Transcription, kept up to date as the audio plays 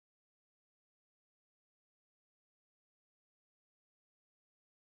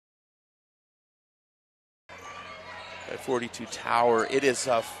at 42 Tower. It is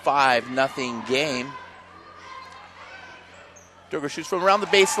a 5-0 game. Druger shoots from around the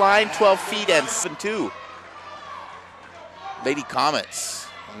baseline, 12 feet and 7-2. Lady Comets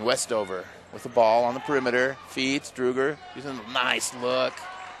and Westover with the ball on the perimeter. Feeds Druger. Using a nice look.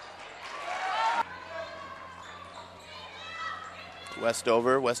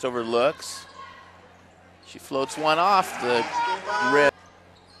 Westover looks. She floats one off the rim.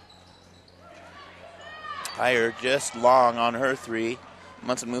 Higher, just long on her three.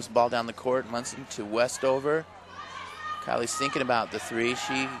 Munson moves the ball down the court. Munson to Westover. Kylie's thinking about the three.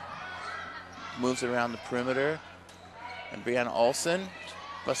 She moves it around the perimeter. And Brianna Olsen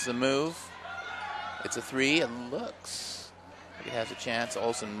busts the move. It's a three. It looks like it has a chance.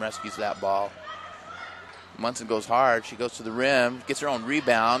 Olsen rescues that ball. Munson goes hard. She goes to the rim, gets her own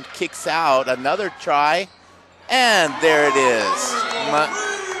rebound, kicks out. Another try. And there it is.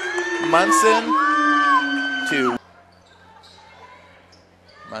 Munson to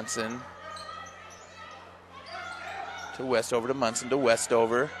Westover to Munson to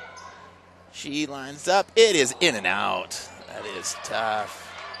Westover. She lines up. It is in and out. That is tough.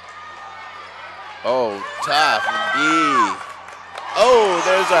 Oh, tough indeed. Oh,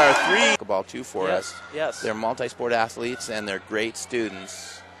 there's our three. Ball two for us. Yes. They're multi-sport athletes and they're great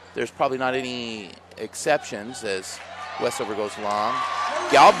students. There's probably not any exceptions as Westover goes along.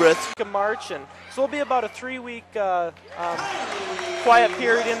 Galbraith. March, and so it'll be about a 3-week quiet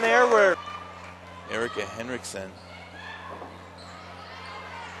period in there where Erica Henriksen.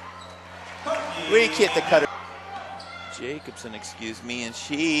 Weak hit the cutter. Jacobson, excuse me, and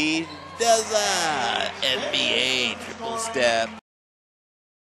she does a NBA triple step.